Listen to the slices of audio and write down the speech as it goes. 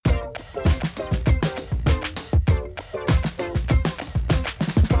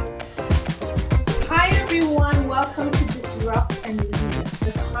and lead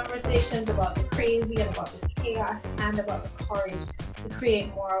the conversations about the crazy and about the chaos and about the courage to create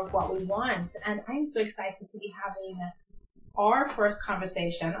more of what we want. And I'm so excited to be having our first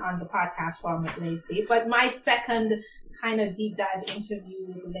conversation on the podcast form with Lacey, but my second kind of deep dive interview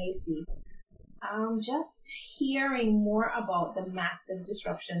with Lacey. Just hearing more about the massive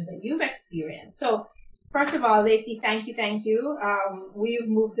disruptions that you've experienced. So first of all, Lacey, thank you. We've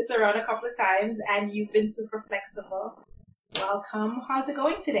moved this around a couple of times and you've been super flexible. Welcome. How's it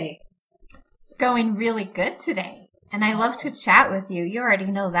going today? It's going really good today. And I love to chat with you. You already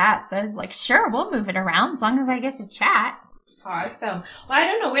know that. So I was like, sure, we'll move it around as long as I get to chat. Awesome. Well, I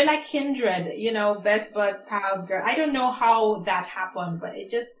don't know. We're like kindred, best buds, pals, girl. I don't know how that happened, but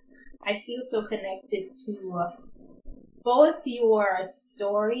I feel so connected to both your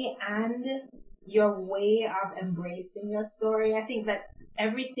story and your way of embracing your story. I think that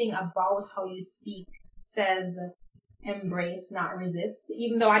everything about how you speak says embrace, not resist,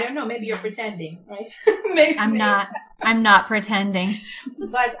 even though I don't know, maybe you're pretending, right? maybe, I'm not pretending.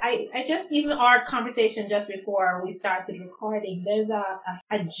 But I just, even our conversation just before we started recording, there's a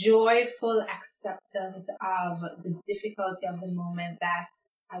joyful acceptance of the difficulty of the moment that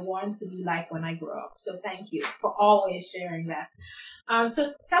I want to be like when I grow up. So thank you for always sharing that.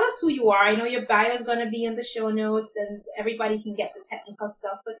 So tell us who you are. I know your bio is going to be in the show notes and everybody can get the technical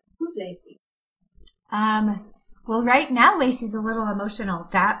stuff, but who's Lacey? Well, right now, Lacey's a little emotional.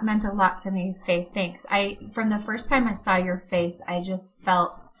 That meant a lot to me, Faith. Thanks. From the first time I saw your face, I just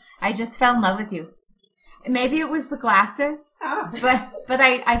fell in love with you. Maybe it was the glasses, but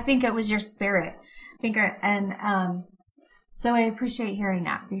I think it was your spirit. So I appreciate hearing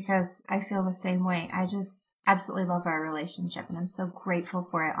that because I feel the same way. I just absolutely love our relationship and I'm so grateful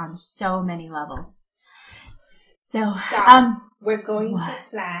for it on so many levels. So, we're going to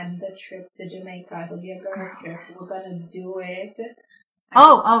plan the trip to Jamaica. It'll be a girls' trip. We're going to do it.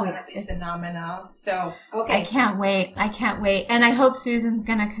 It's phenomenal. So, okay. I can't wait. And I hope Susan's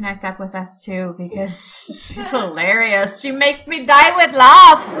going to connect up with us too because she's hilarious. She makes me die with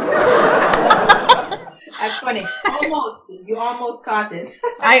laugh. That's funny. You almost caught it.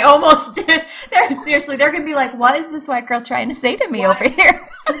 I almost did. They're going to be like, what is this white girl trying to say to me over here?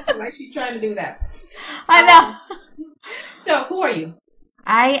 Why is she trying to do that? I know. So who are you?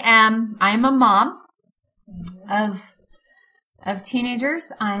 I'm a mom of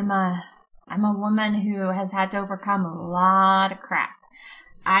teenagers. I'm a woman who has had to overcome a lot of crap.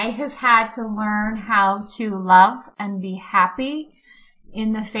 I have had to learn how to love and be happy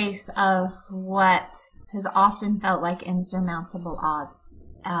in the face of what has often felt like insurmountable odds.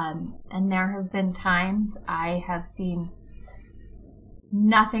 And there have been times I have seen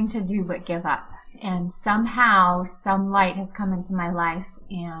nothing to do but give up. And somehow some light has come into my life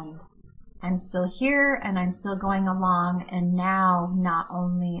and I'm still here and I'm still going along. And now not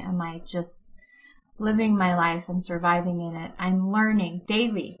only am I just living my life and surviving in it, I'm learning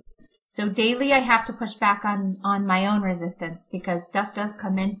daily. So daily I have to push back on my own resistance because stuff does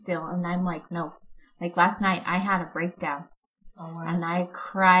come in still. And I'm like, no. Like last night I had a breakdown. Oh, wow. And I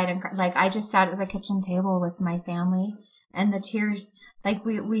cried and cried. Like I just sat at the kitchen table with my family and the tears, like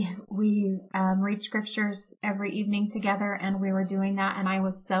we read scriptures every evening together and we were doing that and I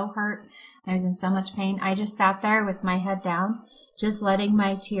was so hurt. I was in so much pain. I just sat there with my head down, just letting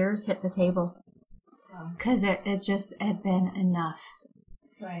my tears hit the table. Cause it just had been enough.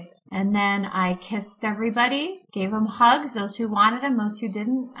 Right. And then I kissed everybody, gave them hugs, those who wanted them, those who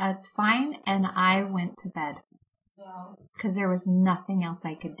didn't, it's fine. And I went to bed. Wow. Because there was nothing else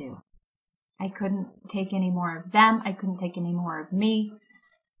I could do. I couldn't take any more of them. I couldn't take any more of me.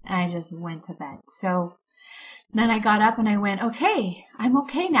 And I just went to bed. So then I got up and I went, okay, I'm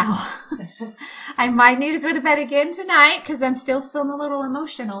okay now. I might need to go to bed again tonight because I'm still feeling a little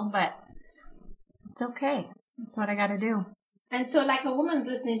emotional, but it's okay. That's what I got to do. And so like a woman's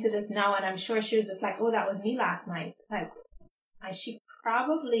listening to this now and I'm sure she was just like, oh, that was me last night. Like, she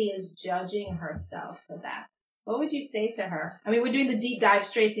probably is judging herself for that. What would you say to her? I mean, we're doing the deep dive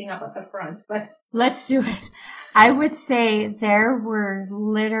straightening up at the front, but. Let's do it. I would say there were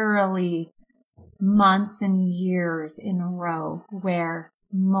literally months and years in a row where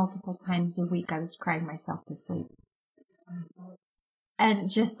multiple times a week I was crying myself to sleep. And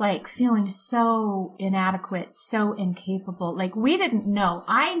just like feeling so inadequate, so incapable. Like we didn't know.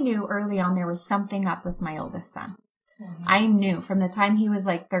 I knew early on there was something up with my oldest son. Mm-hmm. I knew from the time he was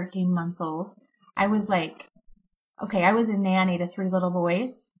like 13 months old. I was like, okay, I was a nanny to 3 little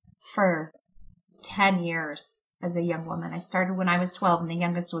boys for 10 years as a young woman. I started when I was 12 and the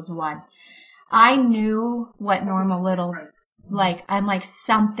youngest was 1. I knew what normal little, like, I'm like,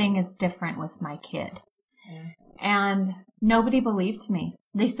 something is different with my kid. Yeah. And nobody believed me.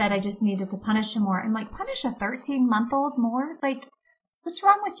 They said I just needed to punish him more. I'm like, punish a 13-month-old more? Like, what's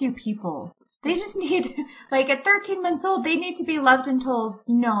wrong with you people? They just need, like, at 13 months old, they need to be loved and told,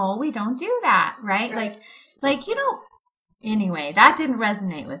 no, we don't do that, right? Like, you know, anyway, that didn't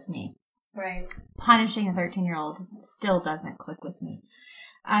resonate with me. Right. Punishing a 13-year-old still doesn't click with me.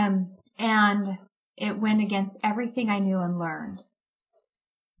 And it went against everything I knew and learned.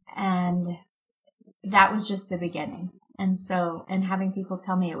 And that was just the beginning. And so, and having people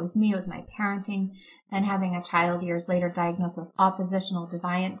tell me it was me, it was my parenting, then having a child years later diagnosed with oppositional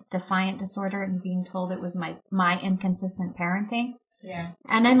defiant disorder and being told it was my inconsistent parenting. Yeah.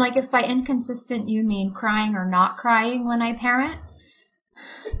 And I'm like, if by inconsistent you mean crying or not crying when I parent,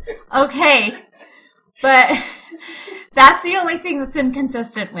 okay. But that's the only thing that's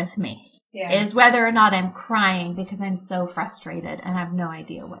inconsistent with me, is whether or not I'm crying because I'm so frustrated and have no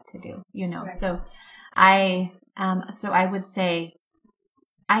idea what to do, you know. Right. So I would say,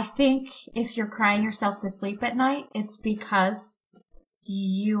 I think if you're crying yourself to sleep at night, it's because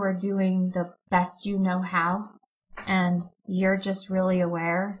you are doing the best you know how, and you're just really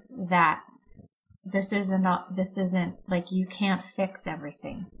aware that this isn't like, you can't fix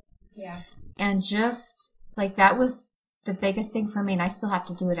everything. Yeah. And just like, that was the biggest thing for me, and I still have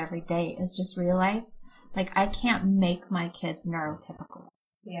to do it every day, is just realize, like, I can't make my kids neurotypical.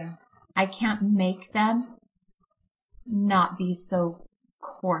 Yeah. I can't make them not be so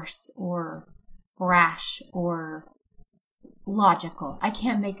coarse or brash or logical. I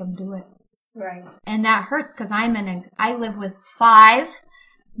can't make them do it. Right. And that hurts because I live with 5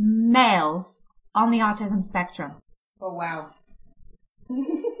 males on the autism spectrum. Oh, wow.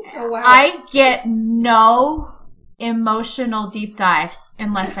 Oh, wow. I get no emotional deep dives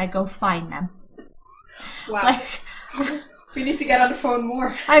unless I go find them. Wow. Like, we need to get on the phone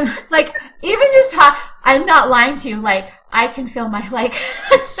more. I'm like, even just I'm not lying to you. Like, I can feel I'm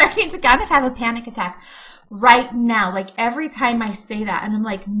starting to kind of have a panic attack right now. Like, every time I say that, and I'm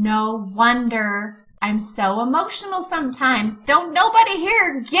like, no wonder I'm so emotional sometimes. Don't nobody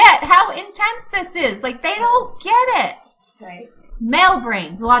here get how intense this is. Like, they don't get it. Right. Male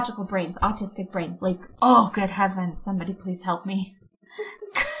brains, logical brains, autistic brains. Like, oh, good heavens, somebody please help me.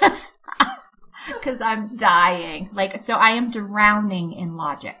 Because I'm dying. Like, so I am drowning in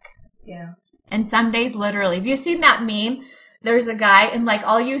logic. Yeah. And some days, literally, have you seen that meme? There's a guy, and like,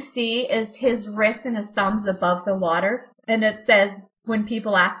 all you see is his wrists and his thumbs above the water. And it says, when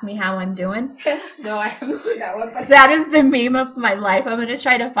people ask me how I'm doing. No, I haven't seen that one. But that is the meme of my life. I'm going to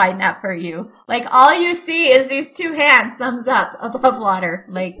try to find that for you. Like, all you see is these 2 hands, thumbs up, above water.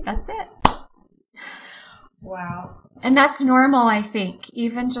 Like, that's it. Wow. And that's normal, I think,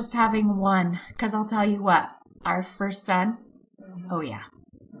 even just having one. Because I'll tell you what, our first son, oh yeah,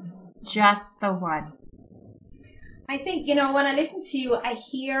 just the one. I think, you know, when I listen to you, I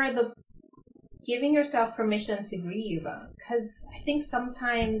hear the giving yourself permission to grieve. Because I think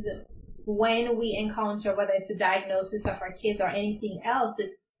sometimes when we encounter, whether it's a diagnosis of our kids or anything else,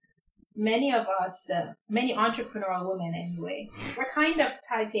 it's many of us, many entrepreneurial women anyway, we're kind of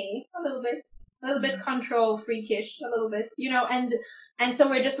type A a little bit control freakish, a little bit, you know, and so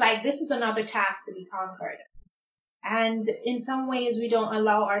we're just like, this is another task to be conquered. And in some ways, we don't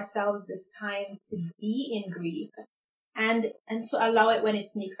allow ourselves this time to be in grief and to allow it when it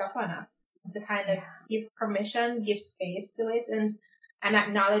sneaks up on us, to kind of give permission, give space to it, and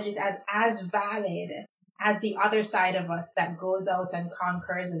acknowledge it as valid as the other side of us that goes out and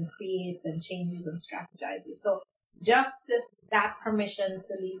conquers and creates and changes and strategizes. So just that permission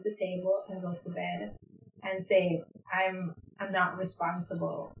to leave the table and go to bed and say, I'm not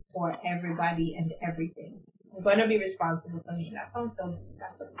responsible for everybody and everything. I'm going to be responsible for me. That sounds so,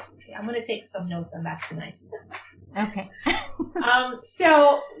 that's okay. I'm going to take some notes on that tonight. Okay.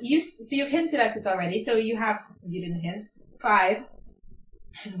 So you've hinted at it already. So you didn't hint, 5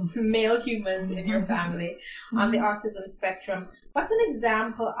 male humans in your family on the autism spectrum. What's an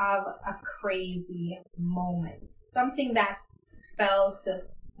example of a crazy moment? Something that felt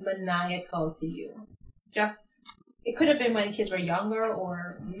maniacal to you? Just, it could have been when kids were younger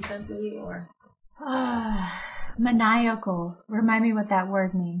or recently or... maniacal. Remind me what that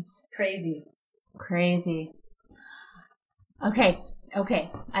word means. Crazy.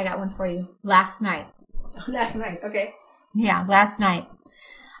 Okay. I got one for you. Last night. Okay. Yeah, last night.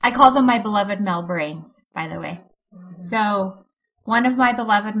 I call them my beloved male brains, by the way. Mm-hmm. So, one of my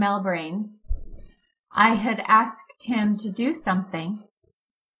beloved male brains, I had asked him to do something,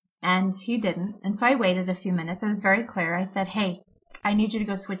 and he didn't. And so I waited a few minutes. I was very clear. I said, hey, I need you to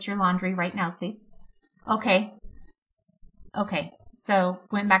go switch your laundry right now, please. Okay. So,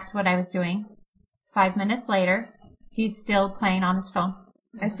 went back to what I was doing. 5 minutes later, He's still playing on his phone.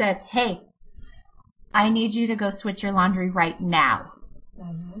 I said, hey, I need you to go switch your laundry right now.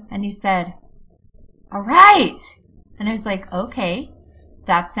 And he said, all right. And I was like, okay,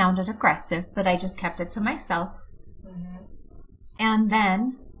 that sounded aggressive, but I just kept it to myself. And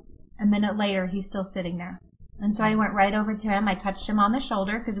then a minute later, he's still sitting there. And so I went right over to him. I touched him on the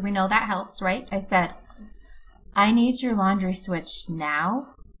shoulder because we know that helps, right? I said, I need your laundry switched now.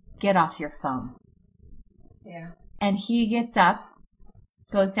 Get off your phone. Yeah. And he gets up,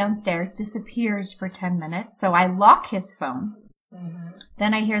 goes downstairs, disappears for 10 minutes. So I lock his phone.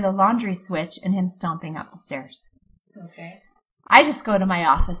 Then I hear the laundry switch and him stomping up the stairs. Okay. I just go to my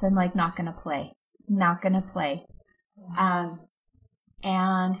office. I'm like, not going to play. Not going to play.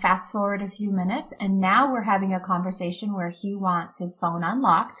 And fast forward a few minutes, and now we're having a conversation where he wants his phone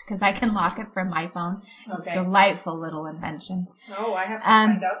unlocked because I can lock it from my phone. Okay. It's a delightful little invention. Oh, I have to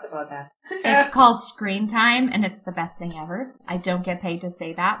find out about that. It's called Screen Time, and it's the best thing ever. I don't get paid to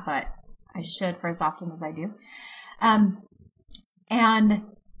say that, but I should for as often as I do. And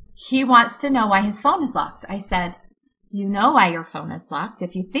he wants to know why his phone is locked. I said, you know why your phone is locked.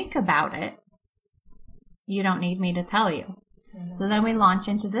 If you think about it, you don't need me to tell you. So then we launch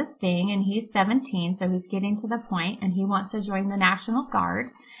into this thing, and he's 17, so he's getting to the point, and he wants to join the National Guard.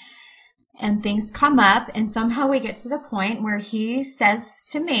 And things come up, and somehow we get to the point where he says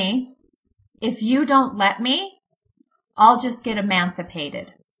to me, if you don't let me, I'll just get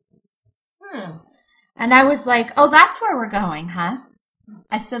emancipated. And I was like, oh, that's where we're going, huh?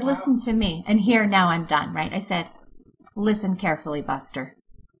 I said, listen to me. And here, now I'm done, right? I said, listen carefully, Buster.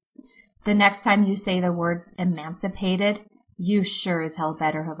 The next time you say the word emancipated, you sure as hell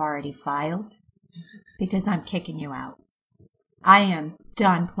better have already filed, because I'm kicking you out. I am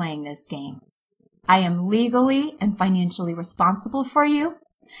done playing this game. I am legally and financially responsible for you,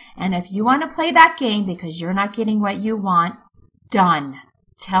 and if you want to play that game because you're not getting what you want, done.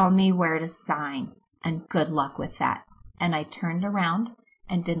 Tell me where to sign, and good luck with that. And I turned around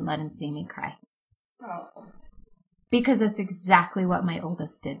and didn't let him see me cry. Because that's exactly what my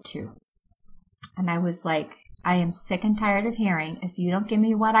oldest did too. And I was like, I am sick and tired of hearing, if you don't give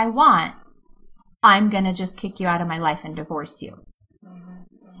me what I want, I'm going to just kick you out of my life and divorce you.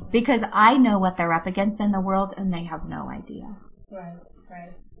 Because I know what they're up against in the world, and they have no idea.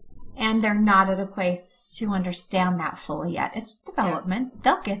 Right. And they're not at a place to understand that fully yet. It's development. Yeah.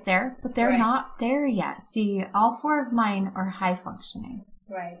 They'll get there, but they're not there yet. See, all 4 of mine are high functioning.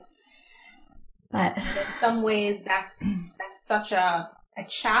 Right. But in some ways, that's such a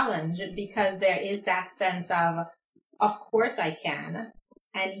challenge, because there is that sense of course I can,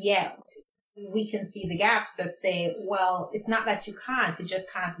 and yet we can see the gaps that say, well, it's not that you can't, you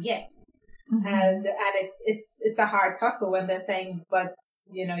just can't yet. And it's a hard tussle when they're saying, but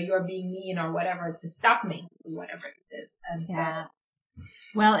you know, you're being mean or whatever to stop me, whatever it is. And so,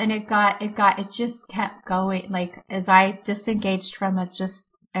 well, and it just kept going. Like, as I disengaged from it, just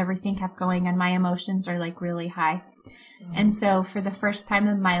everything kept going, and my emotions are like really high. And so for the first time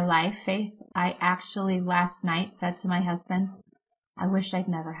in my life, Faith, I actually last night said to my husband, I wish I'd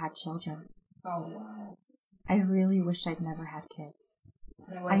never had children. Oh, wow. I really wish I'd never had kids.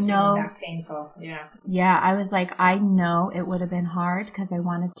 I know. That painful. Yeah. Yeah. I was like, I know it would have been hard because I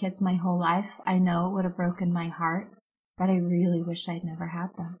wanted kids my whole life. I know it would have broken my heart, but I really wish I'd never had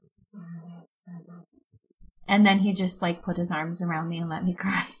them. And then he just like put his arms around me and let me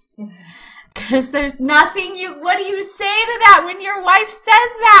cry. Because there's nothing what do you say to that when your wife says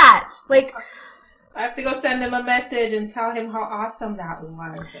that? Like, I have to go send him a message and tell him how awesome that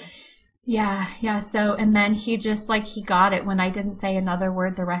was. Yeah. So, and then he just like, he got it when I didn't say another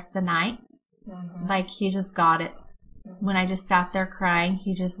word the rest of the night. Like, he just got it. When I just sat there crying,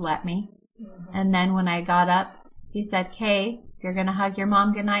 he just let me. And then when I got up, he said, Kay, if you're going to hug your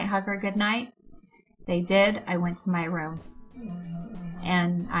mom goodnight, hug her goodnight. They did. I went to my room.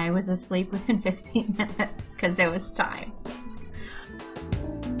 And I was asleep within 15 minutes because it was time.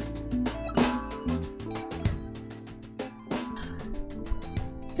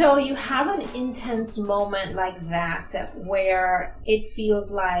 So you have an intense moment like that where it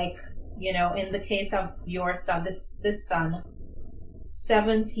feels like, you know, in the case of your son, this son,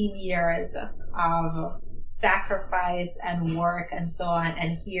 17 years of sacrifice and work and so on,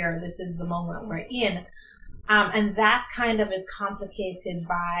 and here, this is the moment we're in. And that kind of is complicated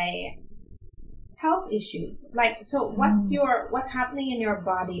by health issues. Like, so what's happening in your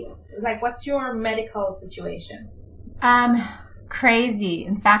body? Like, what's your medical situation? Crazy.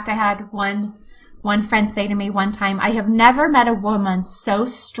 In fact, I had one friend say to me one time, I have never met a woman so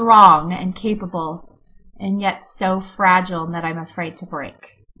strong and capable and yet so fragile that I'm afraid to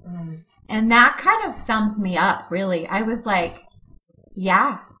break. And that kind of sums me up, really. I was like,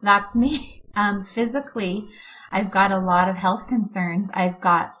 yeah, that's me. Physically, I've got a lot of health concerns. I've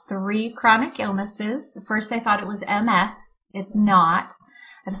got 3 chronic illnesses. First, I thought it was MS. It's not.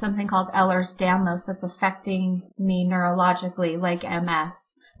 I have something called Ehlers-Danlos that's affecting me neurologically like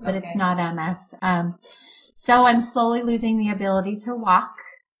MS, but it's not MS. So I'm slowly losing the ability to walk.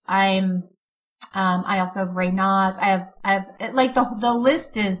 I also have Raynaud's. I have like the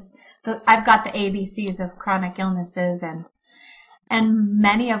list is, I've got the ABCs of chronic illnesses, and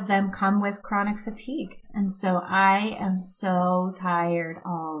many of them come with chronic fatigue. And so I am so tired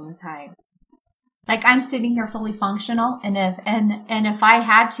all the time. Like, I'm sitting here fully functional, and if I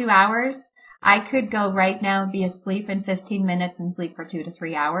had 2 hours, I could go right now and be asleep in 15 minutes and sleep for 2 to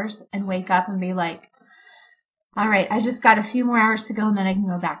 3 hours and wake up and be like, all right, I just got a few more hours to go and then I can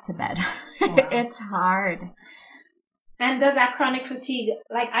go back to bed. Wow. It's hard. And does that chronic fatigue,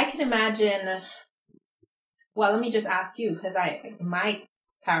 like, I can imagine, well, let me just ask you, because my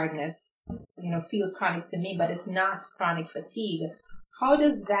tiredness, feels chronic to me, but it's not chronic fatigue. How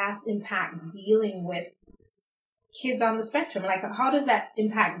does that impact dealing with kids on the spectrum? Like, how does that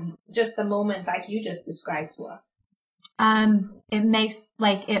impact just the moment like you just described to us? It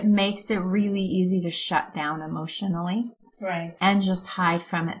makes it really easy to shut down emotionally. Right. And just hide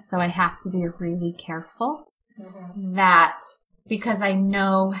from it. So I have to be really careful that, because I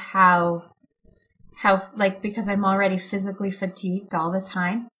know how because I'm already physically fatigued all the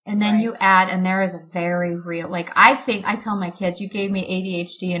time. And then you add, and there is a very real, I tell my kids, you gave me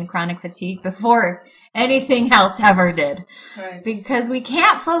ADHD and chronic fatigue before anything else ever did. Right. Because we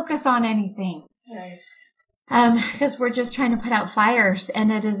can't focus on anything. Right. Because we're just trying to put out fires,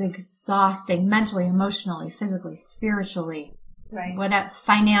 and it is exhausting mentally, emotionally, physically, spiritually,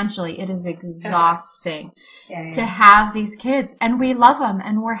 financially. It is exhausting to have these kids, and we love them,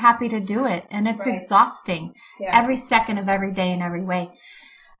 and we're happy to do it, and it's exhausting every second of every day in every way.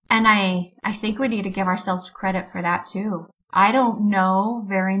 And I think we need to give ourselves credit for that too. I don't know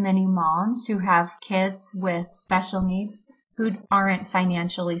very many moms who have kids with special needs who aren't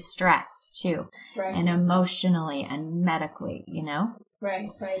financially stressed too, and emotionally and medically, Right.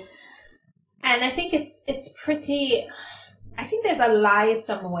 And I think it's pretty, I think there's a lie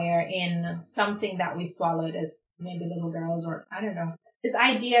somewhere in something that we swallowed as maybe little girls, or I don't know, this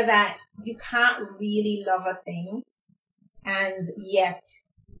idea that you can't really love a thing and yet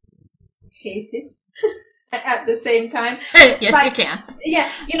hate it at the same time. Yes, you can. Yeah,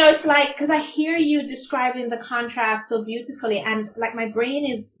 it's like, because I hear you describing the contrast so beautifully, and like my brain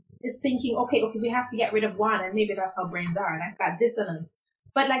is thinking, okay, we have to get rid of one, and maybe that's how brains are, like that dissonance.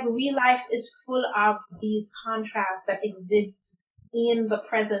 But like real life is full of these contrasts that exist in the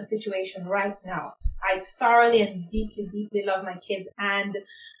present situation right now. I thoroughly and deeply, deeply love my kids and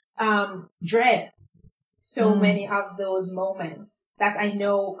dread so many of those moments that I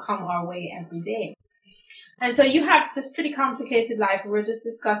know come our way every day. And so you have this pretty complicated life. We're just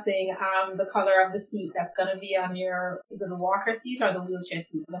discussing the color of the seat that's going to be on your, is it the walker seat or the wheelchair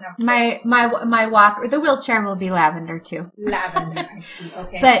seat? My walker, the wheelchair will be lavender too. Lavender, I see.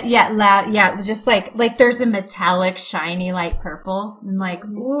 Okay. But yeah, just like there's a metallic, shiny light purple. I'm like,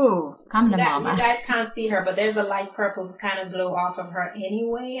 ooh, come to mama. You guys can't see her, but there's a light purple kind of glow off of her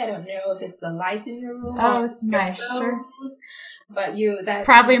anyway. I don't know if it's the light in your room. Oh, it's my shirt. But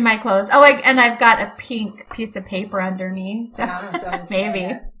probably my clothes. Oh, and I've got a pink piece of paper under me, so maybe.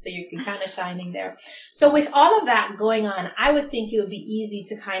 Yeah, so you're kind of shining there. So with all of that going on, I would think it would be easy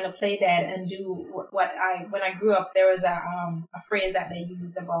to kind of play dead and do when I grew up, there was a phrase that they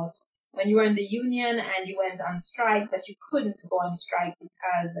used about when you were in the union and you went on strike, that you couldn't go on strike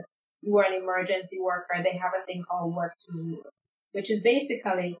because you were an emergency worker. They have a thing called work to rule, which is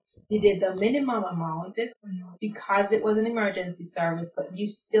basically you did the minimum amount because it was an emergency service, but you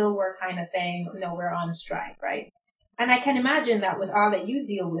still were kind of saying, no, we're on strike, right? And I can imagine that with all that you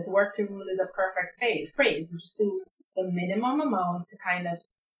deal with, work to rule is a perfect phrase. You just do the minimum amount to kind of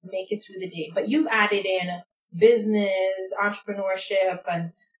make it through the day. But you've added in business, entrepreneurship,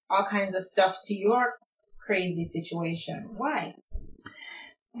 and all kinds of stuff to your crazy situation. Why?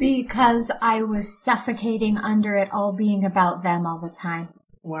 Because I was suffocating under it all being about them all the time.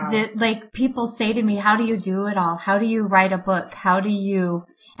 Wow. People say to me, how do you do it all? How do you write a book? How do you,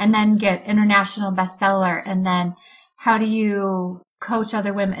 and then get international bestseller? And then how do you coach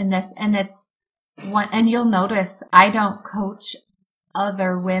other women in this? And it's one, and you'll notice I don't coach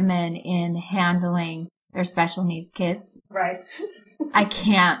other women in handling their special needs kids. Right. I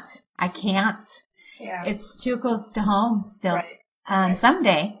can't. Yeah. It's too close to home still. Right.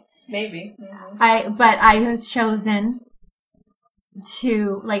 Someday. Maybe. Mm-hmm. I have chosen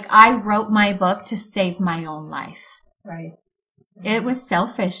I wrote my book to save my own life. Right. It was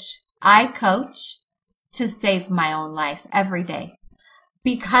selfish. I coach to save my own life every day.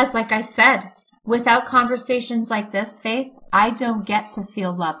 Because, like I said, without conversations like this, Faith, I don't get to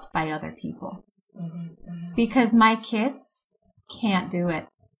feel loved by other people. Because my kids can't do it,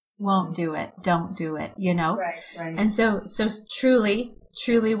 won't do it, don't do it, Right. And so truly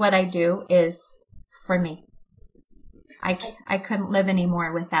what I do is for me. I couldn't live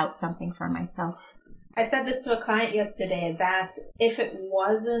anymore without something for myself. I said this to a client yesterday, that if it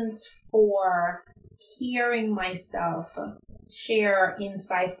wasn't for hearing myself share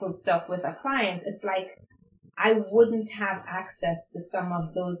insightful stuff with a client, it's like I wouldn't have access to some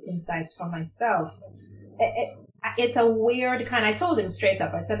of those insights for myself. It's a weird kind. I told him straight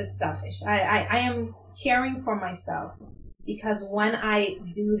up. I said it's selfish. I am caring for myself because when I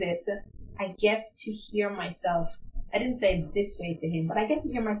do this, I get to hear myself. I didn't say it this way to him, but I get to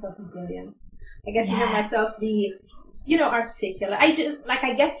hear myself be brilliant. I get to hear myself be, articulate. I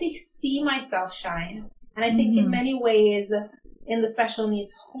get to see myself shine. And I think in many ways, in the special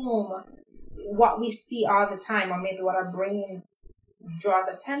needs home, what we see all the time, or maybe what our brain draws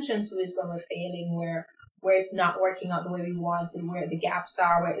attention to, is when we're failing, where it's not working out the way we wanted, where the gaps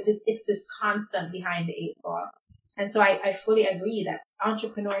are, where it's this constant behind the eight ball. And so I fully agree that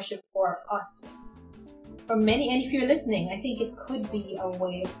entrepreneurship for us, for many, and if you're listening, I think it could be a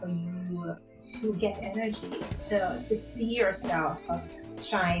way for you to get energy, to see yourself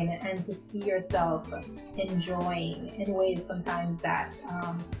shine and to see yourself enjoying in ways sometimes that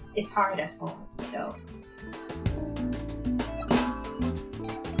it's hard at home. So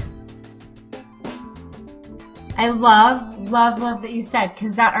I love that you said,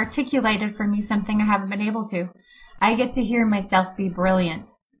 because that articulated for me something I haven't been able to. I get to hear myself be brilliant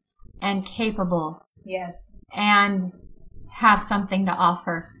and capable. Yes. And have something to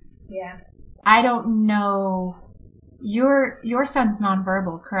offer. Yeah. I don't know. Your son's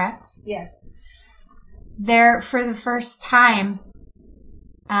nonverbal, correct? Yes. There, for the first time,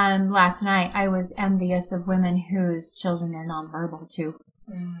 last night, I was envious of women whose children are nonverbal too.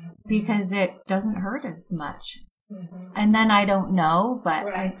 Because it doesn't hurt as much. And then I don't know, but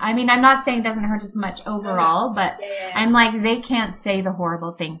right. I mean, I'm not saying it doesn't hurt as much overall, but I'm like, they can't say the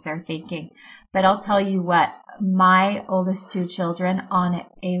horrible things they're thinking. But I'll tell you what, my oldest two children on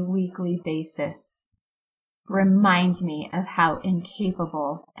a weekly basis remind me of how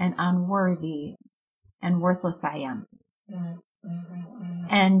incapable and unworthy and worthless I am.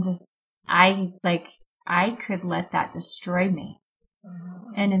 And I could let that destroy me.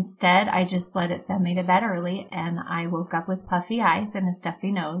 And instead, I just let it send me to bed early, and I woke up with puffy eyes and a stuffy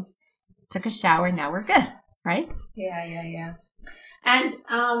nose, took a shower, and now we're good, right? Yeah. And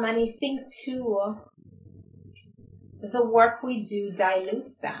I think too, the work we do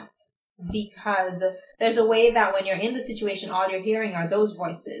dilutes that, because there's a way that when you're in the situation, all you're hearing are those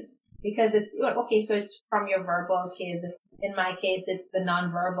voices, because it's okay. So it's from your verbal kids. In my case, it's the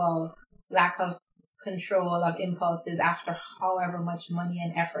nonverbal lack of control of impulses after however much money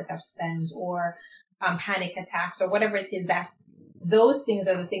and effort I've spent, or panic attacks, or whatever it is, that those things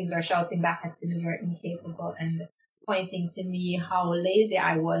are the things that are shouting back at me, you're incapable, and pointing to me how lazy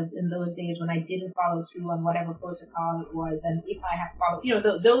I was in those days when I didn't follow through on whatever protocol it was, and if I had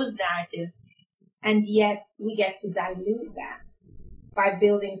followed, those narratives. And yet we get to dilute that by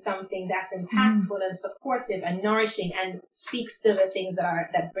building something that's impactful and supportive and nourishing and speaks to the things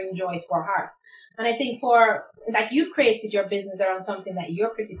that bring joy to our hearts. And I think you've created your business around something that you're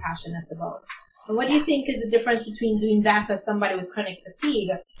pretty passionate about. And what do you think is the difference between doing that as somebody with chronic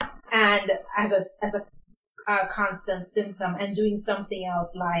fatigue and as a constant symptom, and doing something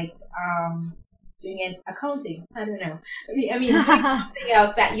else like doing accounting? I don't know. I mean doing something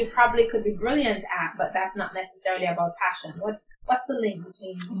else that you probably could be brilliant at, but that's not necessarily about passion. What's the link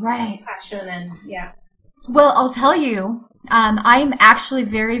between passion and Well, I'll tell you, I'm actually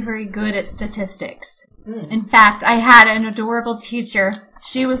very, very good at statistics. In fact, I had an adorable teacher.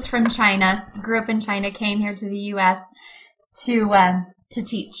 She was from China, grew up in China, came here to the U.S. to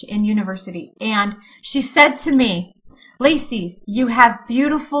teach in university. And she said to me, Lacey, you have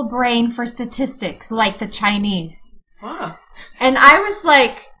beautiful brain for statistics like the Chinese. Wow. And I was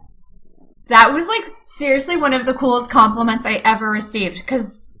like, that was like seriously one of the coolest compliments I ever received.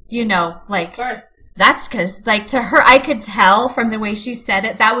 Because, of course. That's because, to her, I could tell from the way she said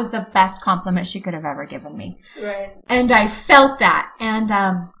it, that was the best compliment she could have ever given me. Right. And I felt that. And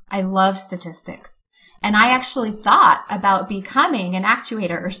I love statistics. And I actually thought about becoming an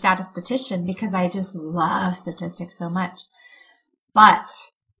actuator or statistician because I just love statistics so much. But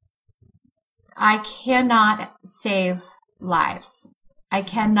I cannot save lives. I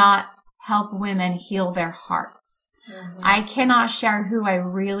cannot help women heal their hearts. Mm-hmm. I cannot share who I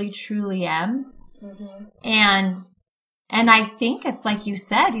really truly am. Mm-hmm. And I think it's like you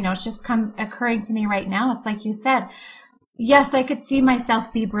said, it's just occurring to me right now. It's like you said, yes, I could see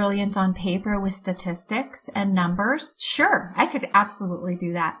myself be brilliant on paper with statistics and numbers. Sure, I could absolutely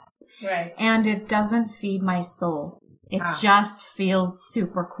do that. Right. And it doesn't feed my soul. It just feels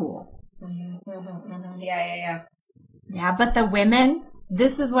super cool. Mm-hmm, mm-hmm, mm-hmm. Yeah. Yeah, but the women,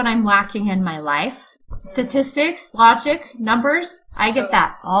 this is what I'm lacking in my life. Statistics, logic, numbers, I get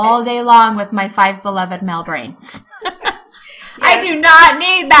that all day long with my 5 beloved male brains. I do not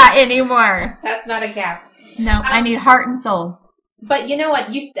need that anymore. That's not a gap. No, I need heart and soul. But you know what?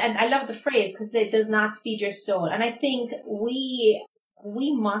 And I love the phrase because it does not feed your soul. And I think we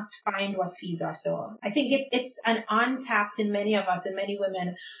must find what feeds our soul. I think it's an untapped in many of us and many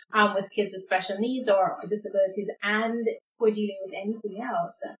women with kids with special needs or disabilities, and we're dealing with anything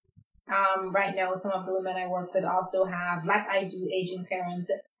else. Right now, some of the women I work with also have, like I do, aging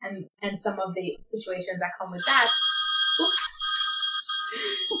parents and some of the situations that come with that. Oops.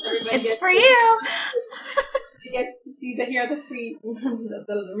 It's for you. Gets to see the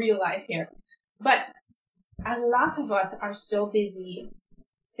real life here. But a lot of us are so busy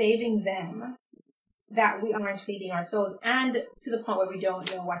saving them that we aren't feeding our souls, and to the point where we don't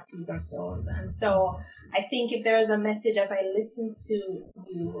know what feeds our souls. And so I think if there is a message as I listen to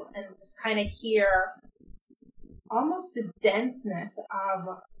you and just kind of hear almost the denseness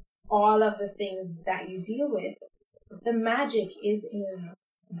of all of the things that you deal with, the magic is in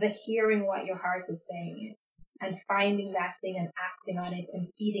the hearing what your heart is saying and finding that thing and acting on it and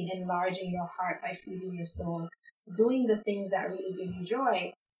enlarging your heart by feeding your soul, doing the things that really give you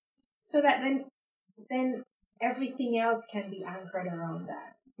joy, so that then everything else can be anchored around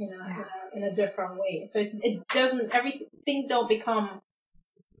that, in a different way. So things don't become,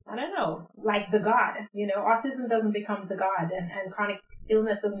 I don't know, like the God, autism doesn't become the God and chronic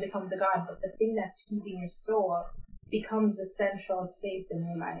illness doesn't become the God, but the thing that's feeding your soul becomes the central space in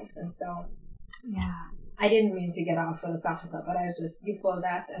your life. And so, I didn't mean to get all philosophical, but I was just, you pulled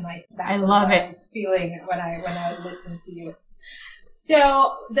that, and I love it. I was feeling when I was listening to you.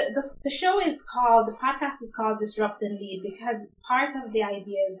 So the show the podcast is called Disrupt and Lead, because part of the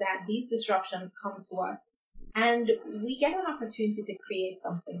idea is that these disruptions come to us and we get an opportunity to create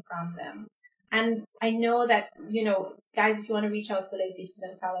something from them. And I know that, guys, if you want to reach out to Lacey, she's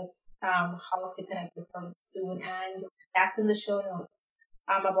going to tell us how to connect with her soon. And that's in the show notes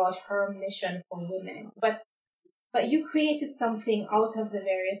about her mission for women. But you created something out of the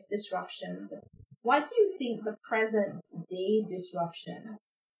various disruptions. What do you think the present day disruption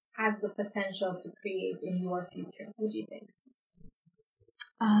has the potential to create in your future? What do you think?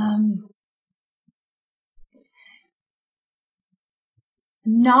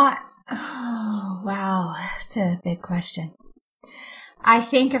 Oh, wow. That's a big question. I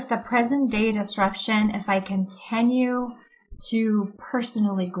think if the present day disruption, if I continue to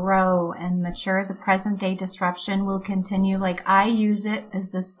personally grow and mature, the present day disruption will continue. Like, I use it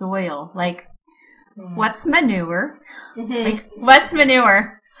as the soil. Like, what's manure? Mm-hmm. Like, what's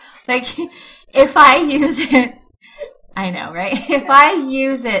manure? Like, if I use it, I know, right? If I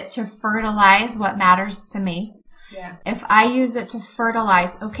use it to fertilize what matters to me, if I use it to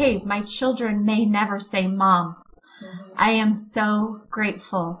fertilize, okay, my children may never say mom. Mm-hmm. I am so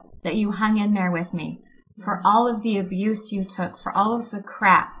grateful that you hung in there with me for all of the abuse you took, for all of the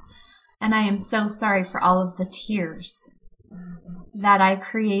crap. And I am so sorry for all of the tears that I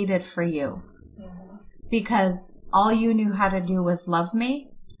created for you. Because all you knew how to do was love me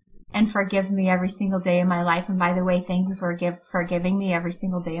and forgive me every single day of my life. And by the way, thank you for forgiving me every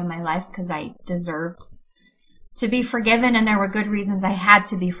single day of my life, because I deserved to be forgiven, and there were good reasons I had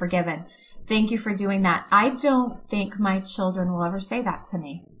to be forgiven. Thank you for doing that. I don't think my children will ever say that to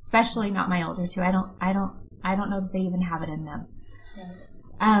me, especially not my older two. I don't know that they even have it in them.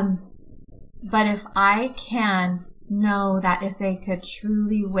 But if I can know that if they could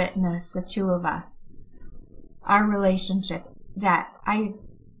truly witness the two of us, our relationship, that I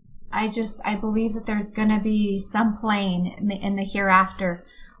believe that there's going to be some plane in the hereafter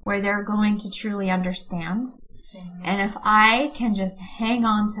where they're going to truly understand. Mm-hmm. And if I can just hang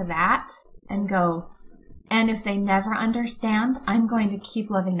on to that and go, and if they never understand, I'm going to keep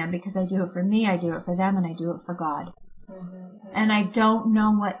loving them, because I do it for me, I do it for them, and I do it for God. Mm-hmm. And I don't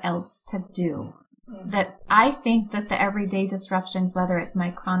know what else to do. Mm-hmm. That I think that the everyday disruptions, whether it's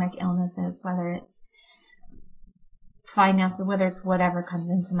my chronic illnesses, whether it's finance, whether it's whatever comes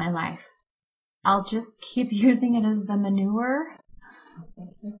into my life, I'll just keep using it as the manure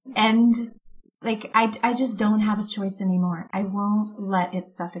and like, I just don't have a choice anymore. I won't let it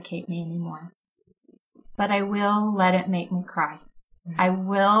suffocate me anymore. But I will let it make me cry. I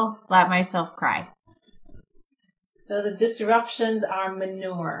will let myself cry. So the disruptions are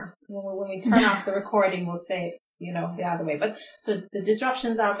manure. When we turn off the recording, we'll say, the other way. But so the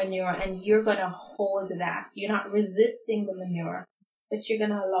disruptions are manure, and you're going to hold that. You're not resisting the manure, but you're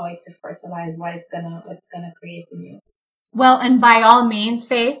going to allow it to fertilize what it's going to create in you. Well, and by all means,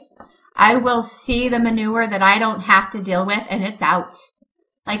 Faith, I will see the manure that I don't have to deal with, and it's out.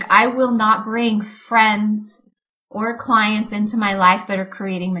 Like, I will not bring friends or clients into my life that are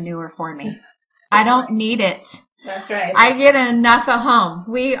creating manure for me. I don't need it. That's right. I get enough at home.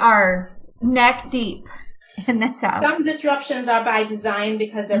 We are neck deep in this house. Some disruptions are by design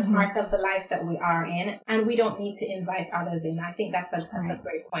because they're parts of the life that we are in, and we don't need to invite others in. I think that's a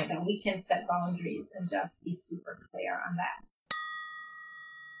great point, that we can set boundaries and just be super clear on that.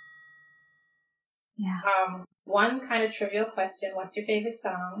 Yeah. One kind of trivial question. What's your favorite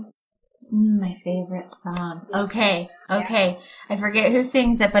song? My favorite song. Okay. I forget who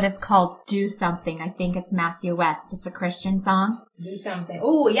sings it, but it's called Do Something. I think it's Matthew West. It's a Christian song. Do Something.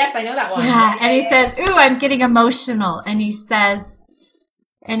 Oh, yes, I know that one. Yeah, and he says, ooh, I'm getting emotional. And he says,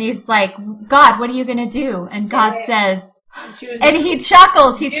 and he's like, God, what are you going to do? And God says, and he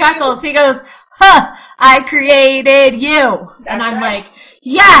chuckles. He goes, I created you. And I'm like,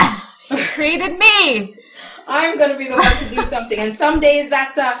 yes, he created me. I'm going to be the one to do something. And some days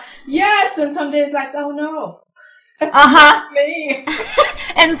that's a yes, and some days that's, oh no. That's me.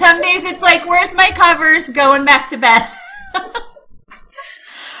 And some days it's like, where's my covers? Going back to bed.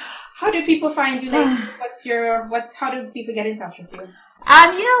 How do people find you, Lacey? How do people get in touch with you?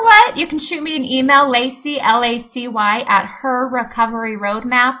 You know what? You can shoot me an email, Lacey, Lacy, at Her Recovery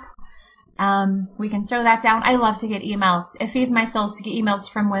Roadmap. We can throw that down. I love to get emails. It feeds my soul to get emails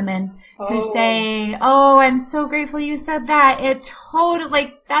from women who say, oh, I'm so grateful you said that. It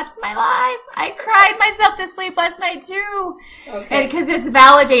totally, that's my life. I cried myself to sleep last night too. Okay. Because it's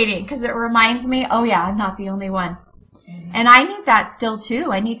validating, because it reminds me, oh yeah, I'm not the only one. Mm-hmm. And I need that still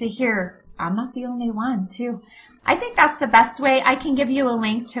too. I need to hear, I'm not the only one too. I think that's the best way. I can give you a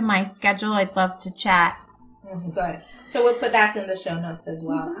link to my schedule. I'd love to chat. Good. So we'll put that in the show notes as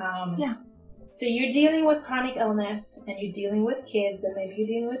well. Yeah. So you're dealing with chronic illness, and you're dealing with kids, and maybe you're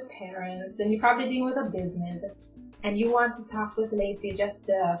dealing with parents, and you're probably dealing with a business, and you want to talk with Lacey just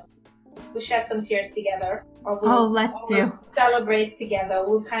to shed some tears together. Or we'll celebrate together.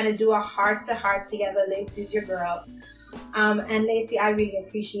 We'll kind of do a heart-to-heart together. Lacey's your girl. And Lacey, I really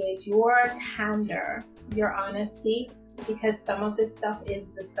appreciate your candor, your honesty, because some of this stuff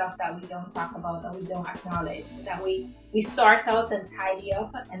is the stuff that we don't talk about, that we don't acknowledge, that we sort out and tidy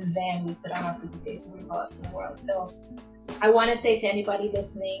up, and then we put on our pretty face and we go out in the world. So I want to say to anybody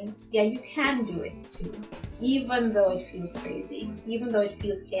listening, yeah, you can do it too. Even though it feels crazy, even though it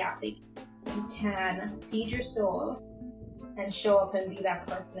feels chaotic, you can feed your soul and show up and be that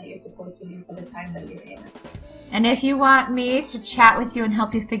person that you're supposed to be for the time that you're in. And if you want me to chat with you and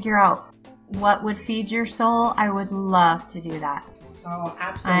help you figure out what would feed your soul, I would love to do that. Oh,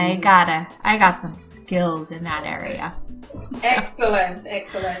 absolutely. I got some skills in that area. Excellent.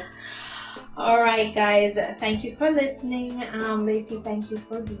 All right, guys. Thank you for listening. Lacey, thank you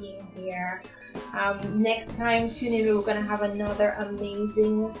for being here. Next time, tune in. We're going to have another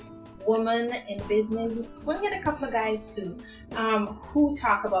amazing woman in business. We're going to get a couple of guys too, who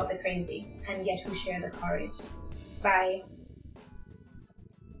talk about the crazy and yet who share the courage. Bye.